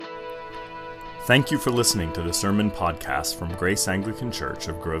Thank you for listening to the Sermon Podcast from Grace Anglican Church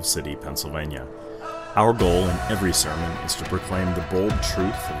of Grove City, Pennsylvania. Our goal in every sermon is to proclaim the bold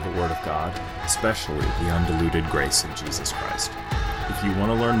truth of the Word of God, especially the undiluted grace of Jesus Christ. If you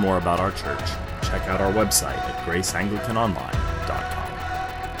want to learn more about our church, check out our website at graceanglicanonline.com.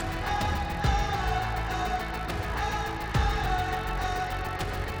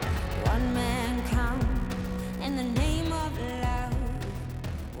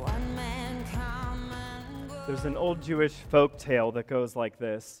 There's an old Jewish folk tale that goes like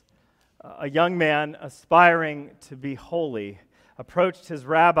this. A young man aspiring to be holy approached his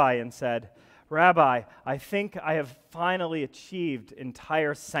rabbi and said, "Rabbi, I think I have finally achieved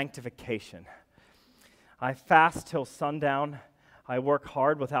entire sanctification. I fast till sundown. I work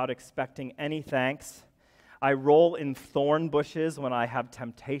hard without expecting any thanks. I roll in thorn bushes when I have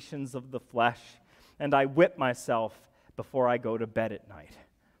temptations of the flesh, and I whip myself before I go to bed at night."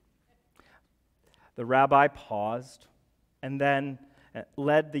 The rabbi paused and then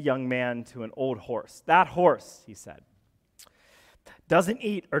led the young man to an old horse. "That horse," he said, "doesn't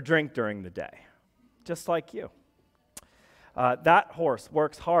eat or drink during the day, just like you. That horse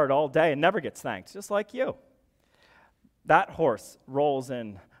works hard all day and never gets thanked, just like you. That horse rolls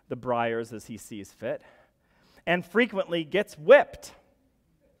in the briars as he sees fit and frequently gets whipped."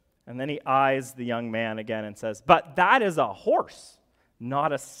 And then he eyes the young man again and says, "But that is a horse,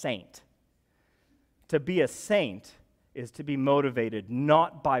 not a saint. To be a saint is to be motivated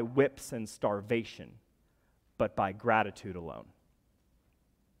not by whips and starvation, but by gratitude alone."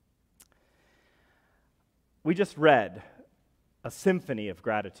 We just read a symphony of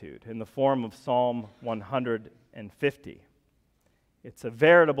gratitude in the form of Psalm 150. It's a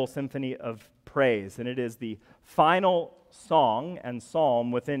veritable symphony of praise, and it is the final song and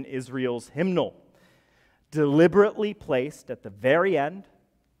psalm within Israel's hymnal, deliberately placed at the very end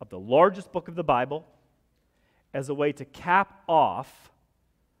of the largest book of the Bible, as a way to cap off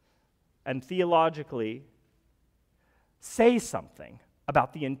and theologically say something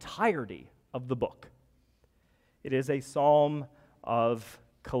about the entirety of the book. It is a psalm of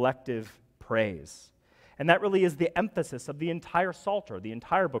collective praise. And that really is the emphasis of the entire Psalter, the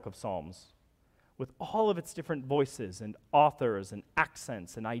entire book of Psalms, with all of its different voices and authors and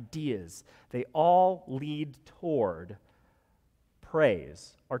accents and ideas. They all lead toward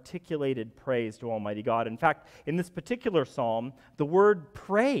praise, articulated praise to Almighty God. In fact, in this particular psalm, the word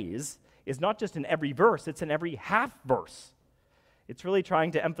praise is not just in every verse, it's in every half verse. It's really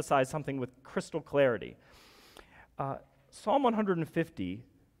trying to emphasize something with crystal clarity. Psalm 150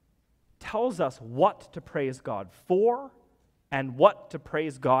 tells us what to praise God for and what to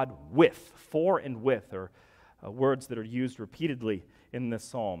praise God with. For and with are words that are used repeatedly in this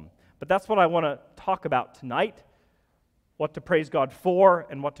psalm. But that's what I want to talk about tonight. What to praise God for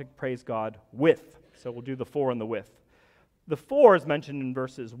and what to praise God with. So we'll do the for and the with. The for is mentioned in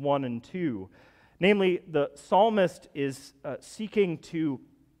verses 1 and 2. Namely, the psalmist is seeking to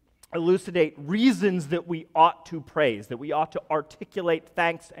elucidate reasons that we ought to praise, that we ought to articulate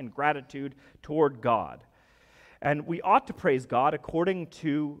thanks and gratitude toward God. And we ought to praise God according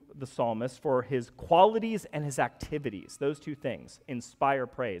to the psalmist for his qualities and his activities. Those two things inspire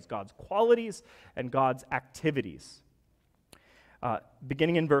praise, God's qualities and God's activities.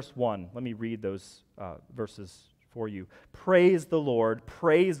 Beginning in verse 1, let me read those verses for you. "Praise the Lord,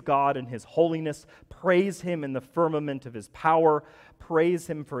 praise God in his holiness, praise him in the firmament of his power, praise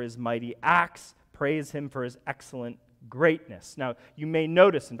him for his mighty acts, praise him for his excellent greatness." Now, you may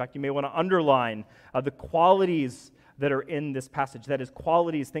notice, in fact, you may want to underline the qualities that are in this passage. That is,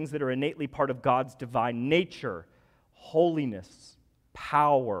 qualities, things that are innately part of God's divine nature: holiness,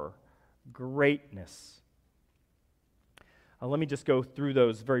 power, greatness. Let me just go through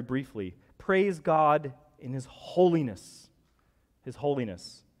those very briefly. Praise God in his holiness. His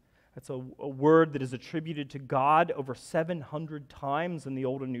holiness. That's a word that is attributed to God over 700 times in the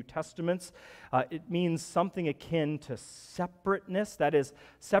Old and New Testaments. It means something akin to separateness. That is,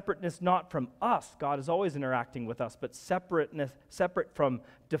 separateness not from us. God is always interacting with us, but separate from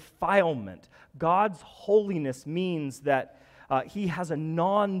defilement. God's holiness means that he has a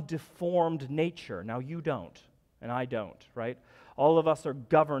non-deformed nature. Now, you don't. And I don't, right? All of us are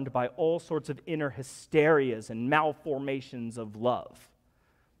governed by all sorts of inner hysterias and malformations of love.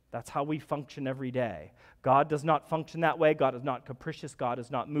 That's how we function every day. God does not function that way. God is not capricious. God is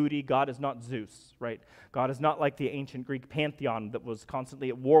not moody. God is not Zeus, right? God is not like the ancient Greek pantheon that was constantly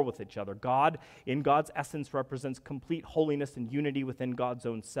at war with each other. God, in God's essence, represents complete holiness and unity within God's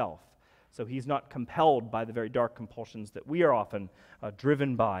own self. So he's not compelled by the very dark compulsions that we are often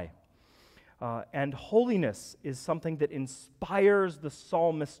driven by. And holiness is something that inspires the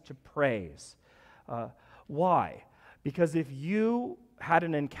psalmist to praise. Why? Because if you had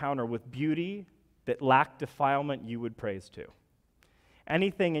an encounter with beauty that lacked defilement, you would praise too.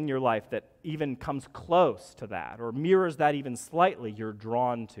 Anything in your life that even comes close to that or mirrors that even slightly, you're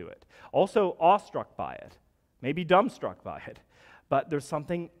drawn to it. Also awestruck by it, maybe dumbstruck by it, but there's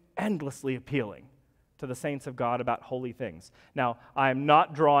something endlessly appealing to the saints of God about holy things. Now, I'm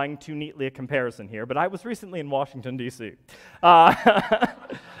not drawing too neatly a comparison here, but I was recently in Washington, D.C.,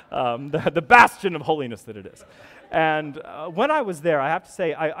 the bastion of holiness that it is. And when I was there, I have to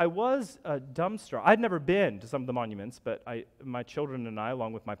say, I was dumbstruck. I'd never been to some of the monuments, but my children and I,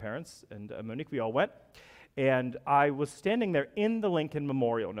 along with my parents and Monique, we all went. And I was standing there in the Lincoln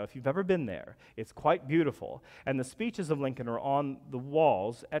Memorial. Now, if you've ever been there, it's quite beautiful. And the speeches of Lincoln are on the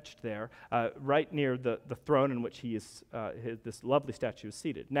walls, etched there, right near the throne in which this lovely statue is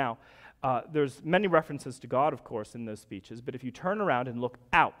seated. Now, there's many references to God, of course, in those speeches, but if you turn around and look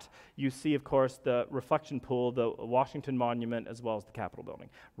out, you see, of course, the reflection pool, the Washington Monument, as well as the Capitol building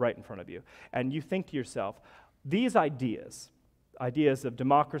right in front of you. And you think to yourself, these ideas of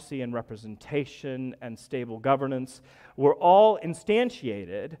democracy and representation and stable governance were all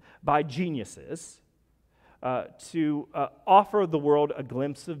instantiated by geniuses to offer the world a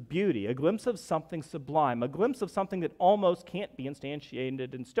glimpse of beauty, a glimpse of something sublime, a glimpse of something that almost can't be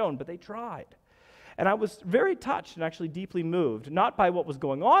instantiated in stone, but they tried. And I was very touched and actually deeply moved, not by what was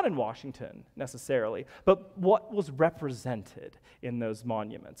going on in Washington necessarily, but what was represented in those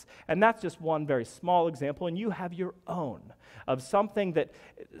monuments. And that's just one very small example, and you have your own of something that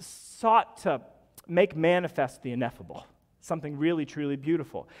sought to make manifest the ineffable, something really, truly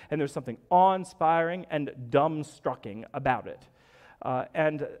beautiful. And there's something awe-inspiring and dumbstrucking about it.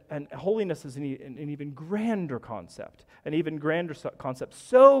 And holiness is an even grander concept,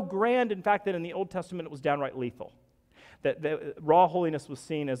 so grand, in fact, that in the Old Testament it was downright lethal. That raw holiness was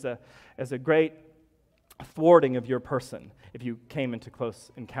seen as a great thwarting of your person if you came into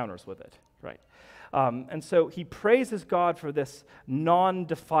close encounters with it, right? And so he praises God for this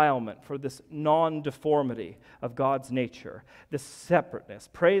non-defilement, for this non-deformity of God's nature, this separateness.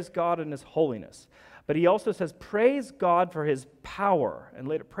 Praise God in his holiness. But he also says, praise God for his power, and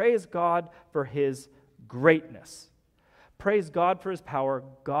later, praise God for his greatness. Praise God for his power,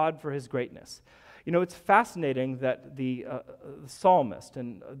 God for his greatness. You know, it's fascinating that the psalmist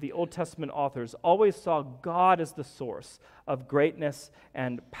and the Old Testament authors always saw God as the source of greatness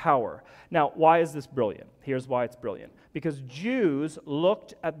and power. Now, why is this brilliant? Here's why it's brilliant. Because Jews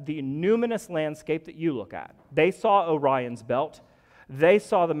looked at the numinous landscape that you look at. They saw Orion's belt. They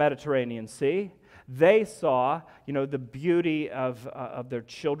saw the Mediterranean Sea. They saw, the beauty of their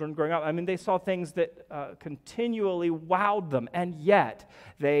children growing up. I mean, they saw things that continually wowed them, and yet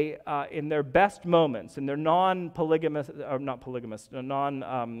they, in their best moments, in their non-polygamous, or not polygamous,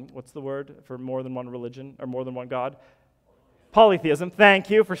 what's the word for more than one religion or more than one God? Polytheism, thank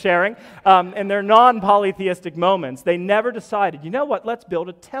you for sharing. In their non-polytheistic moments, they never decided, you know what, let's build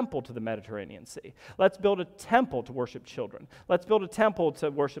a temple to the Mediterranean Sea. Let's build a temple to worship children. Let's build a temple to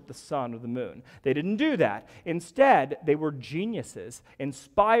worship the sun or the moon. They didn't do that. Instead, they were geniuses,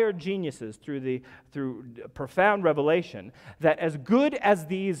 inspired geniuses through profound revelation, that as good as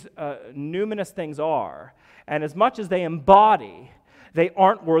these numinous things are, and as much as they embody, they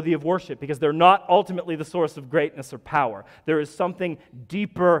aren't worthy of worship because they're not ultimately the source of greatness or power. There is something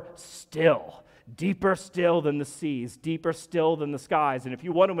deeper still than the seas, deeper still than the skies. And if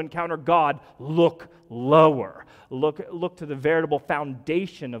you want to encounter God, look lower. Look to the veritable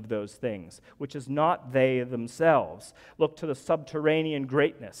foundation of those things, which is not they themselves. Look to the subterranean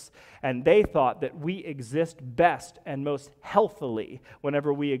greatness. And they thought that we exist best and most healthily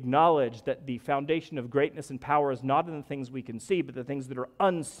whenever we acknowledge that the foundation of greatness and power is not in the things we can see, but the things that are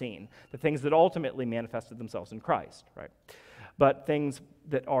unseen, the things that ultimately manifested themselves in Christ, right? But things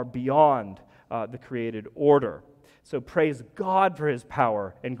that are beyond the created order. So praise God for his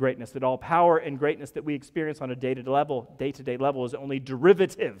power and greatness, that all power and greatness that we experience on a day-to-day level is only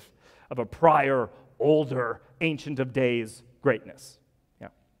derivative of a prior, older, ancient of days greatness. Yeah.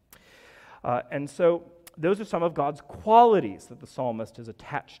 And so those are some of God's qualities that the psalmist is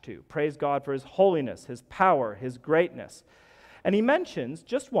attached to. Praise God for his holiness, his power, his greatness. And he mentions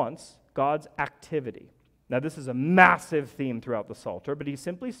just once God's activity. Now, this is a massive theme throughout the Psalter, but he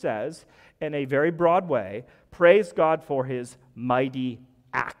simply says, in a very broad way, praise God for his mighty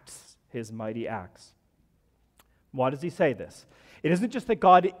acts, his mighty acts. Why does he say this? It isn't just that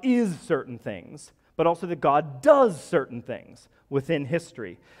God is certain things, but also that God does certain things within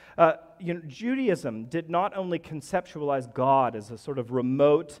history. Judaism did not only conceptualize God as a sort of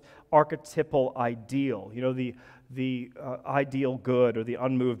remote archetypal ideal, the ideal good or the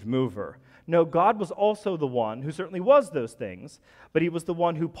unmoved mover. No, God was also the one who certainly was those things, but he was the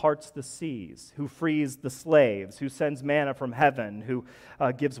one who parts the seas, who frees the slaves, who sends manna from heaven, who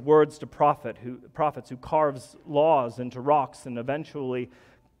gives words to prophets, who carves laws into rocks and eventually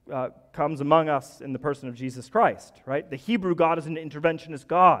comes among us in the person of Jesus Christ, right? The Hebrew God is an interventionist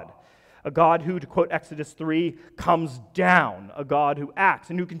God, a God who, to quote Exodus 3, comes down, a God who acts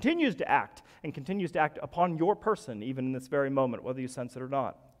and who continues to act upon your person even in this very moment, whether you sense it or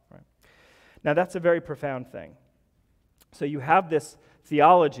not. Right? Now, that's a very profound thing. So you have this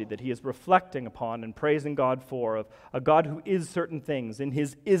theology that he is reflecting upon and praising God for, of a God who is certain things in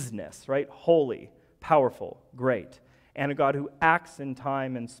his isness, right? Holy, powerful, great, and a God who acts in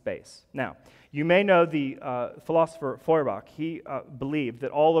time and space. Now, you may know the philosopher Feuerbach. He believed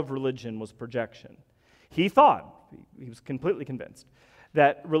that all of religion was projection. He thought, he was completely convinced,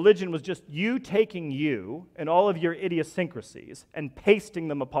 that religion was just you taking you and all of your idiosyncrasies and pasting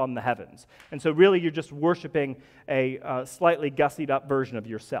them upon the heavens. And so really you're just worshiping a slightly gussied up version of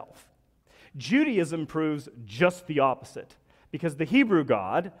yourself. Judaism proves just the opposite, because the Hebrew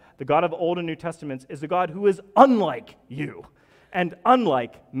God, the God of Old and New Testaments, is a God who is unlike you and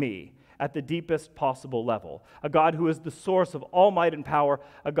unlike me at the deepest possible level. A God who is the source of all might and power,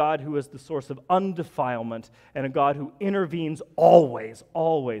 a God who is the source of undefilement, and a God who intervenes always,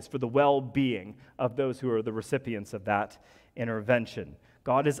 always for the well-being of those who are the recipients of that intervention.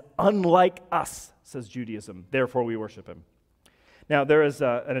 God is unlike us, says Judaism, therefore we worship him. Now, there is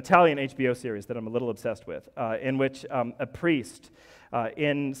an Italian HBO series that I'm a little obsessed with, in which a priest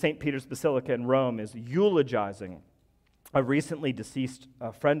in St. Peter's Basilica in Rome is eulogizing a recently deceased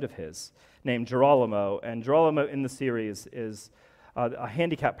friend of his named Girolamo. And Girolamo in the series is a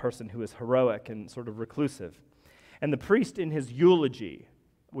handicapped person who is heroic and sort of reclusive. And the priest in his eulogy,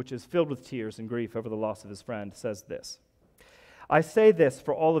 which is filled with tears and grief over the loss of his friend, says this: "I say this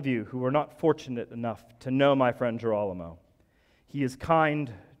for all of you who are not fortunate enough to know my friend Girolamo. He is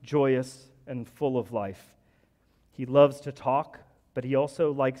kind, joyous, and full of life. He loves to talk, but he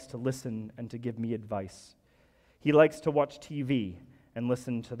also likes to listen and to give me advice. He likes to watch TV and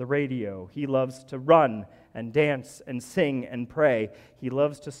listen to the radio. He loves to run and dance and sing and pray. He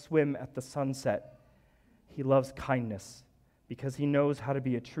loves to swim at the sunset. He loves kindness because he knows how to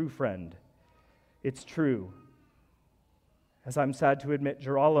be a true friend. It's true. As I'm sad to admit,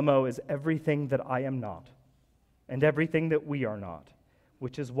 Girolamo is everything that I am not and everything that we are not,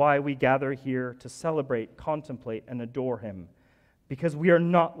 which is why we gather here to celebrate, contemplate, and adore him, because we are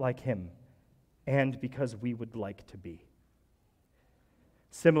not like him, and because we would like to be."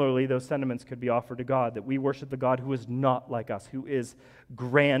 Similarly, those sentiments could be offered to God, that we worship the God who is not like us, who is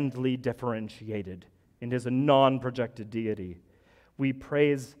grandly differentiated and is a non-projected deity. We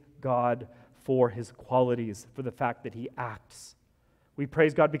praise God for his qualities, for the fact that he acts. We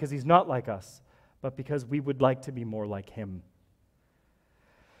praise God because he's not like us, but because we would like to be more like him.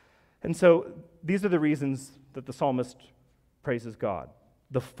 And so these are the reasons that the psalmist praises God,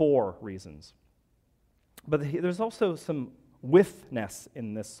 the 4 reasons. But there's also some withness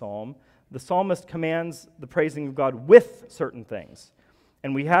in this psalm. The psalmist commands the praising of God with certain things.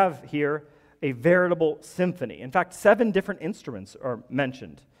 And we have here a veritable symphony. In fact, 7 different instruments are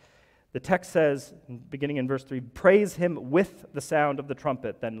mentioned. The text says, beginning in verse 3, praise him with the sound of the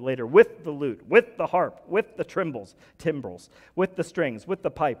trumpet, then later with the lute, with the harp, with the timbrels, with the strings, with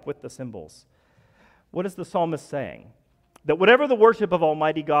the pipe, with the cymbals. What is the psalmist saying? That whatever the worship of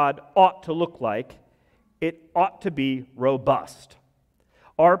Almighty God ought to look like, it ought to be robust.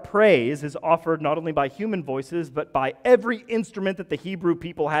 Our praise is offered not only by human voices, but by every instrument that the Hebrew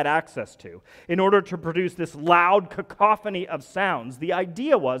people had access to, in order to produce this loud cacophony of sounds. The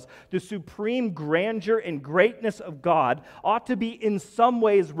idea was the supreme grandeur and greatness of God ought to be in some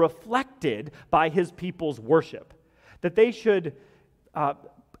ways reflected by his people's worship. That they should,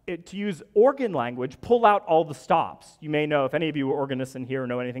 to use organ language, pull out all the stops. You may know, if any of you are organists in here or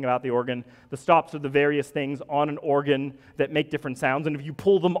know anything about the organ, the stops are the various things on an organ that make different sounds, and if you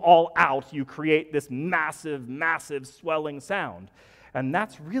pull them all out, you create this massive, massive swelling sound. And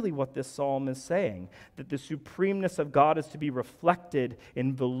that's really what this psalm is saying, that the supremeness of God is to be reflected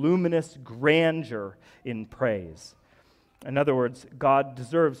in voluminous grandeur in praise. In other words, God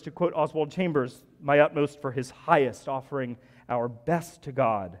deserves, to quote Oswald Chambers, my utmost for his highest, offering our best to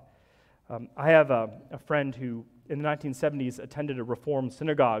God. I have a friend who, in the 1970s, attended a Reformed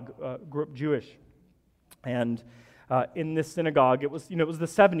synagogue, grew up Jewish, and in this synagogue. It was the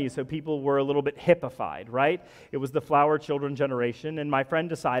 70s, so people were a little bit hippified, right? It was the flower children generation, and my friend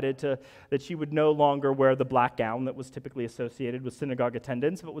decided that she would no longer wear the black gown that was typically associated with synagogue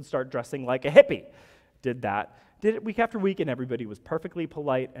attendance, but would start dressing like a hippie. Did it week after week, and everybody was perfectly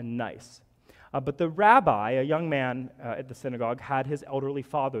polite and nice. But the rabbi, a young man at the synagogue, had his elderly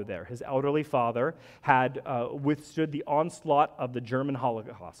father there. His elderly father had withstood the onslaught of the German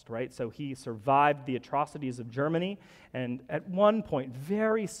Holocaust, right? So he survived the atrocities of Germany, and at one point,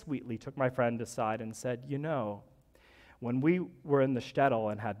 very sweetly took my friend aside and said, when we were in the shtetl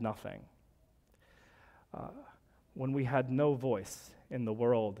and had nothing, when we had no voice in the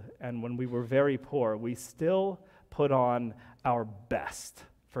world, and when we were very poor, we still put on our best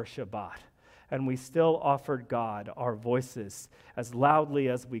for Shabbat. And we still offered God our voices as loudly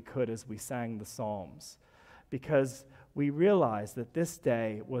as we could as we sang the Psalms, because we realized that this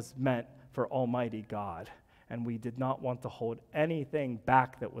day was meant for Almighty God, and we did not want to hold anything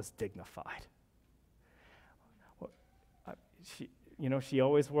back that was dignified. She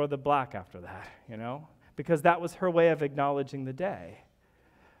always wore the black after that, because that was her way of acknowledging the day.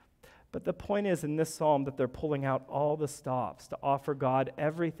 But the point is in this psalm that they're pulling out all the stops to offer God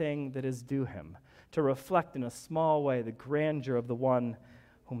everything that is due him, to reflect in a small way the grandeur of the one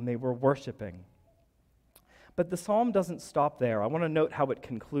whom they were worshiping. But the psalm doesn't stop there. I want to note how it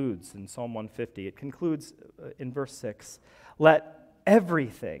concludes in Psalm 150. It concludes in verse 6, "Let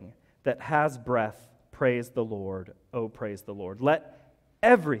everything that has breath praise the Lord, oh praise the Lord." Let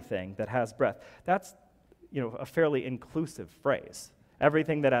everything that has breath. That's a fairly inclusive phrase.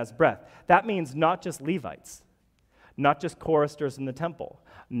 Everything that has breath. That means not just Levites, not just choristers in the temple,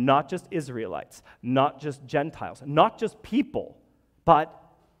 not just Israelites, not just Gentiles, not just people, but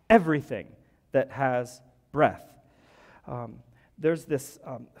everything that has breath. There's this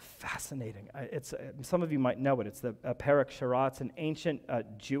fascinating, some of you might know it, it's the Perek Shirah. It's an ancient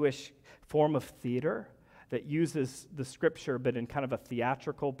Jewish form of theater that uses the scripture but in kind of a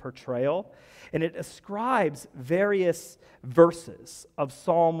theatrical portrayal. And it ascribes various verses of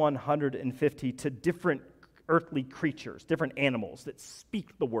Psalm 150 to different earthly creatures, different animals that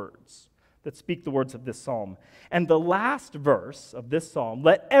speak the words of this psalm. And the last verse of this psalm,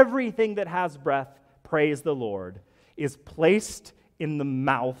 "Let everything that has breath praise the Lord," is placed in the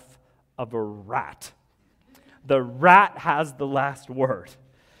mouth of a rat. The rat has the last word.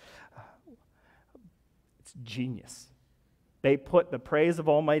 Genius. They put the praise of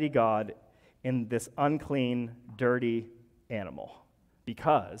Almighty God in this unclean, dirty animal,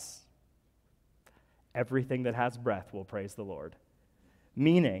 because everything that has breath will praise the Lord.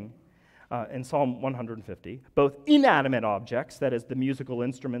 Meaning, in Psalm 150, both inanimate objects, that is the musical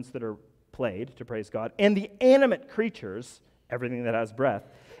instruments that are played to praise God, and the animate creatures, everything that has breath,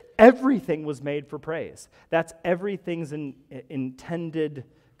 everything was made for praise. That's everything's intended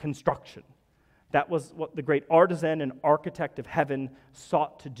construction. That was what the great artisan and architect of heaven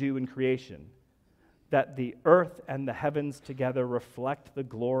sought to do in creation, that the earth and the heavens together reflect the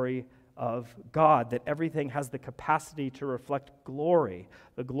glory of God, that everything has the capacity to reflect glory,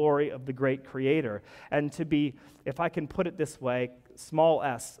 the glory of the great Creator, and to be, if I can put it this way, small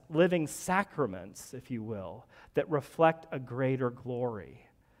s, living sacraments, if you will, that reflect a greater glory.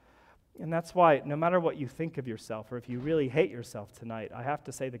 And that's why, no matter what you think of yourself, or if you really hate yourself tonight, I have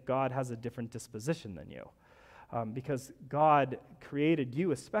to say that God has a different disposition than you. Because God created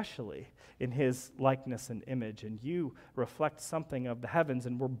you especially in his likeness and image, and you reflect something of the heavens,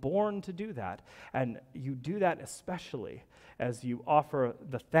 and were born to do that. And you do that especially as you offer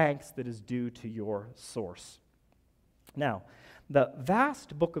the thanks that is due to your source. Now, the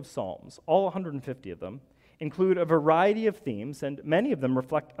vast book of Psalms, all 150 of them, include a variety of themes, and many of them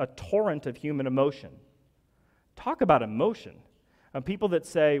reflect a torrent of human emotion. Talk about emotion. People that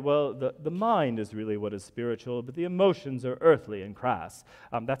say, well, the mind is really what is spiritual, but the emotions are earthly and crass.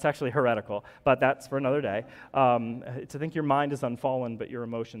 That's actually heretical, but that's for another day. To think your mind is unfallen, but your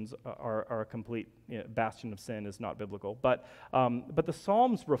emotions are a complete bastion of sin is not biblical. But the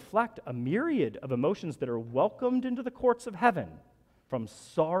Psalms reflect a myriad of emotions that are welcomed into the courts of heaven, from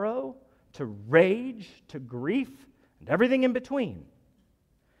sorrow to rage, to grief, and everything in between.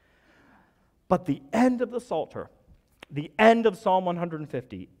 But the end of the Psalter, the end of Psalm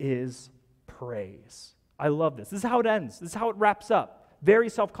 150, is praise. I love this. This is how it ends. This is how it wraps up, very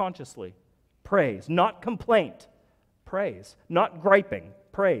self-consciously. Praise, not complaint. Praise, not griping.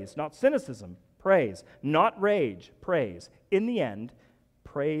 Praise, not cynicism. Praise, not rage. Praise. In the end,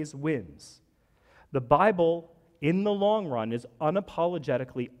 praise wins. The Bible, in the long run, is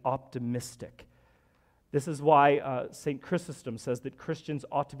unapologetically optimistic. This is why St. Chrysostom says that Christians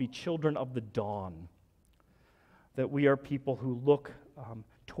ought to be children of the dawn. that we are people who look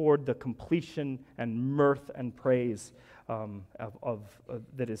toward the completion and mirth and praise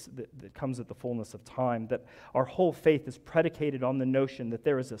that comes at the fullness of time, that our whole faith is predicated on the notion that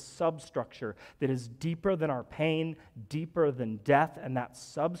there is a substructure that is deeper than our pain, deeper than death, and that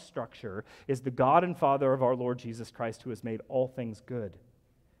substructure is the God and Father of our Lord Jesus Christ, who has made all things good.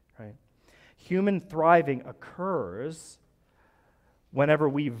 Right? Human thriving occurs whenever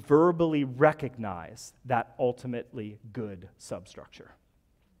we verbally recognize that ultimately good substructure.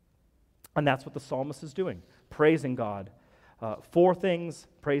 And that's what the psalmist is doing, praising God for things,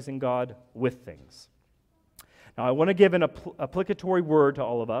 praising God with things. Now, I want to give an applicatory word to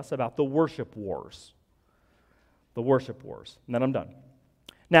all of us about the worship wars. The worship wars, and then I'm done.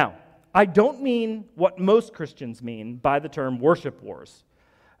 Now, I don't mean what most Christians mean by the term worship wars.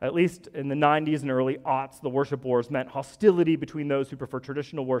 At least in the 90s and early aughts, the worship wars meant hostility between those who prefer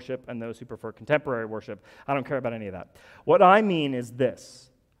traditional worship and those who prefer contemporary worship. I don't care about any of that. What I mean is this.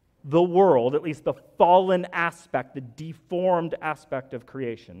 The world, at least the fallen aspect, the deformed aspect of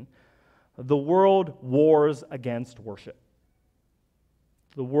creation, the world wars against worship.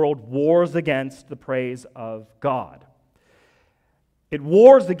 The world wars against the praise of God. It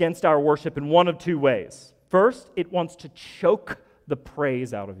wars against our worship in one of two ways. First, it wants to choke the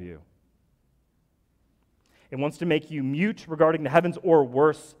praise out of you. It wants to make you mute regarding the heavens, or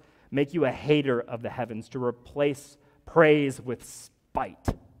worse, make you a hater of the heavens, to replace praise with spite.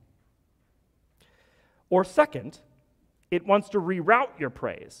 Or second, it wants to reroute your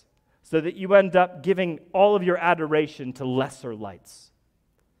praise so that you end up giving all of your adoration to lesser lights,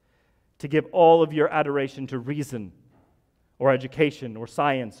 to give all of your adoration to reason or education or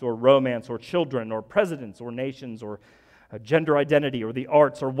science or romance or children or presidents or nations or gender identity or the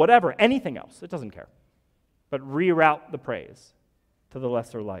arts or whatever, anything else. It doesn't care. But reroute the praise to the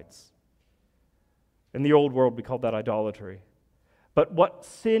lesser lights. In the old world, we called that idolatry. But what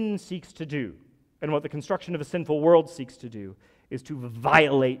sin seeks to do, and what the construction of a sinful world seeks to do, is to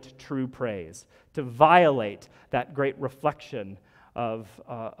violate true praise, to violate that great reflection of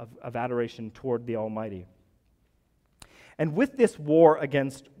adoration toward the Almighty. And with this war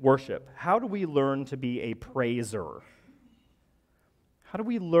against worship, how do we learn to be a praiser? How do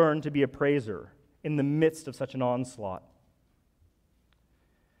we learn to be a praiser in the midst of such an onslaught?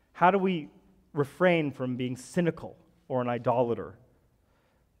 How do we refrain from being cynical or an idolater?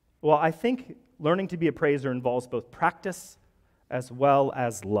 Well, I think learning to be a praiser involves both practice as well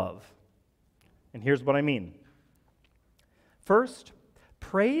as love. And here's what I mean. First,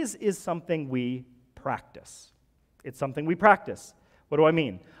 praise is something we practice. It's something we practice. What do I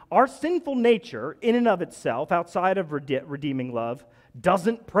mean? Our sinful nature, in and of itself, outside of redeeming love,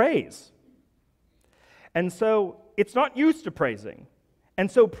 doesn't praise. And so it's not used to praising.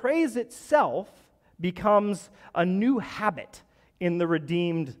 And so praise itself becomes a new habit in the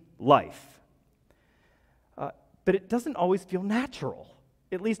redeemed life. But it doesn't always feel natural,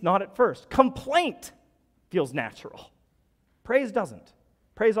 at least not at first. Complaint feels natural. Praise doesn't.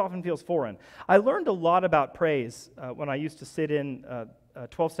 Praise often feels foreign. I learned a lot about praise when I used to sit in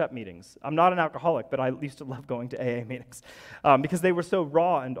 12-step meetings. I'm not an alcoholic, but I used to love going to AA meetings because they were so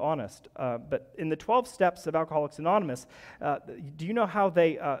raw and honest. But in the 12 steps of Alcoholics Anonymous, do you know how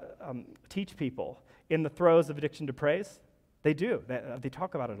they teach people in the throes of addiction to praise? They do. They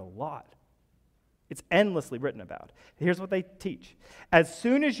talk about it a lot. It's endlessly written about. Here's what they teach. As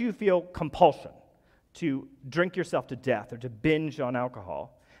soon as you feel compulsion to drink yourself to death or to binge on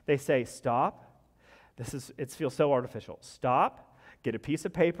alcohol, they say, stop. It feels so artificial. Stop, get a piece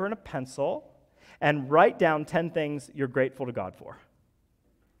of paper and a pencil, and write down 10 things you're grateful to God for.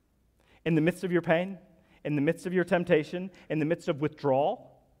 In the midst of your pain, in the midst of your temptation, in the midst of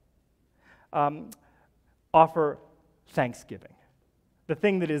withdrawal, offer thanksgiving. The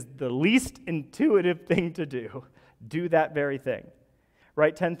thing that is the least intuitive thing to do that very thing.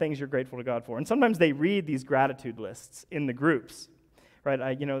 Write 10 things you're grateful to God for. And sometimes they read these gratitude lists in the groups. Right?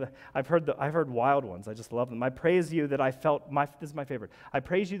 I've heard wild ones. I just love them. I praise you that I felt, this is my favorite. I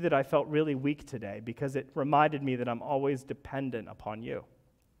praise you that I felt really weak today because it reminded me that I'm always dependent upon you.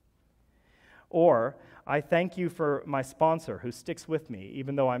 Or, I thank you for my sponsor who sticks with me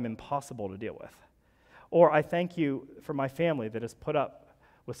even though I'm impossible to deal with. Or I thank you for my family that has put up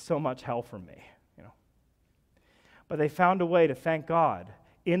with so much hell from me. But they found a way to thank God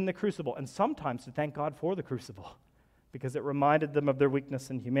in the crucible, and sometimes to thank God for the crucible, because it reminded them of their weakness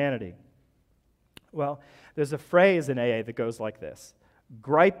and humanity. Well, there's a phrase in AA that goes like this: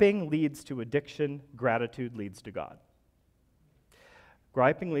 griping leads to addiction, gratitude leads to God.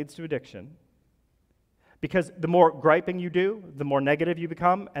 Griping leads to addiction, Because the more griping you do, the more negative you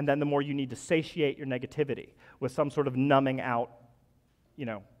become, and then the more you need to satiate your negativity with some sort of numbing out,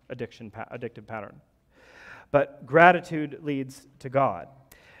 addictive pattern. But gratitude leads to God.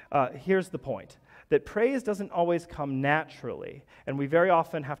 Here's the point, that praise doesn't always come naturally, and we very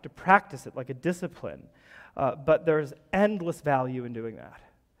often have to practice it like a discipline, but there's endless value in doing that.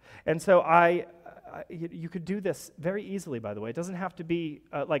 And so you could do this very easily, by the way. It doesn't have to be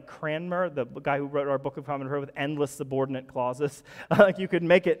like Cranmer, the guy who wrote our Book of Common Prayer, with endless subordinate clauses. You could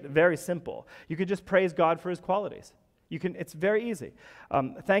make it very simple. You could just praise God for his qualities. It's very easy.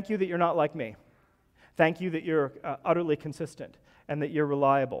 Thank you that you're not like me. Thank you that you're utterly consistent and that you're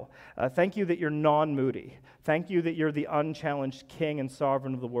reliable. Thank you that you're non-moody. Thank you that you're the unchallenged king and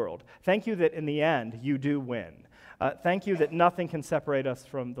sovereign of the world. Thank you that in the end you do win. Thank you that nothing can separate us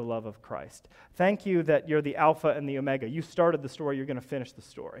from the love of Christ. Thank you that you're the Alpha and the Omega. You started the story, you're going to finish the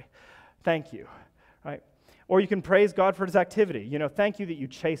story. Thank you. Right? Or you can praise God for his activity. Thank you that you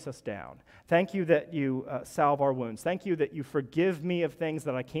chase us down. Thank you that you salve our wounds. Thank you that you forgive me of things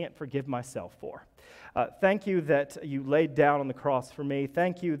that I can't forgive myself for. Thank you that you laid down on the cross for me.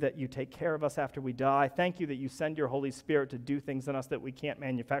 Thank you that you take care of us after we die. Thank you that you send your Holy Spirit to do things in us that we can't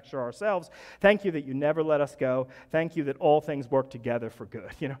manufacture ourselves. Thank you that you never let us go. Thank you that all things work together for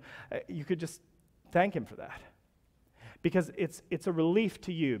good. You could just thank him for that. Because it's a relief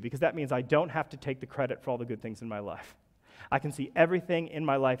to you, because that means I don't have to take the credit for all the good things in my life. I can see everything in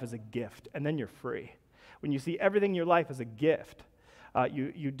my life as a gift, and then you're free. When you see everything in your life as a gift,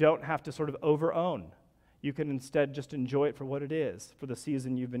 you don't have to sort of over-own. You can instead just enjoy it for what it is, for the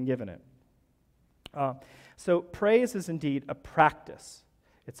season you've been given it. So praise is indeed a practice.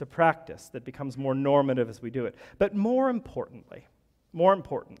 It's a practice that becomes more normative as we do it. But more importantly,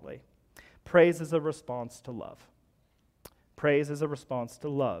 praise is a response to love. Praise is a response to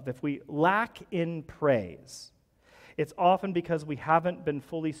love. If we lack in praise, it's often because we haven't been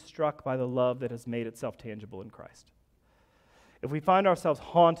fully struck by the love that has made itself tangible in Christ. If we find ourselves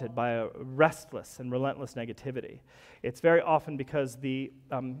haunted by a restless and relentless negativity, it's very often because the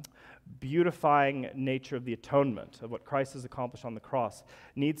beautifying nature of the atonement, of what Christ has accomplished on the cross,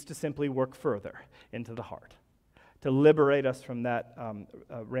 needs to simply work further into the heart, to liberate us from that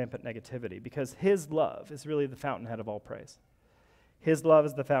rampant negativity, because his love is really the fountainhead of all praise. His love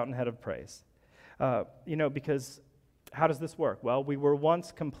is the fountainhead of praise. Because how does this work? Well, we were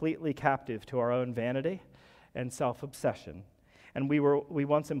once completely captive to our own vanity and self-obsession. And we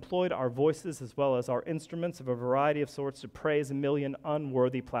once employed our voices as well as our instruments of a variety of sorts to praise a million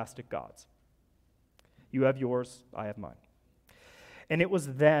unworthy plastic gods. You have yours, I have mine. And it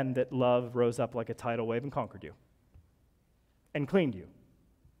was then that love rose up like a tidal wave and conquered you and cleaned you.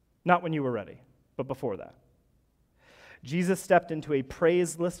 Not when you were ready, but before that. Jesus stepped into a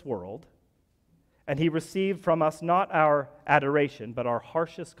praiseless world, and he received from us not our adoration, but our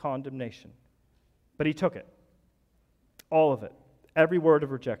harshest condemnation. But he took it, all of it, every word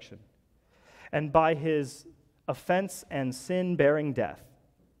of rejection. And by his offense and sin-bearing death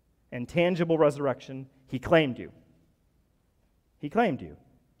and tangible resurrection, he claimed you. He claimed you.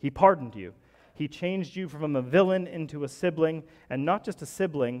 He pardoned you. He changed you from a villain into a sibling, and not just a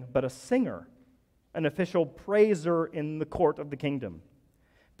sibling, but a singer, an official praiser in the court of the kingdom.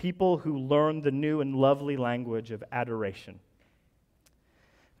 People who learn the new and lovely language of adoration.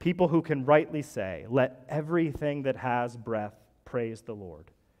 People who can rightly say, "Let everything that has breath praise the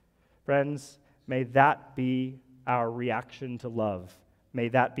Lord." Friends, may that be our reaction to love. May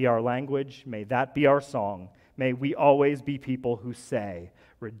that be our language. May that be our song. May we always be people who say,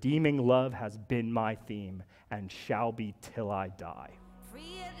 "Redeeming love has been my theme and shall be till I die."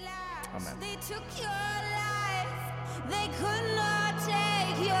 Amen. They took your life. They could not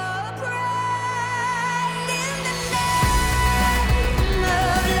take your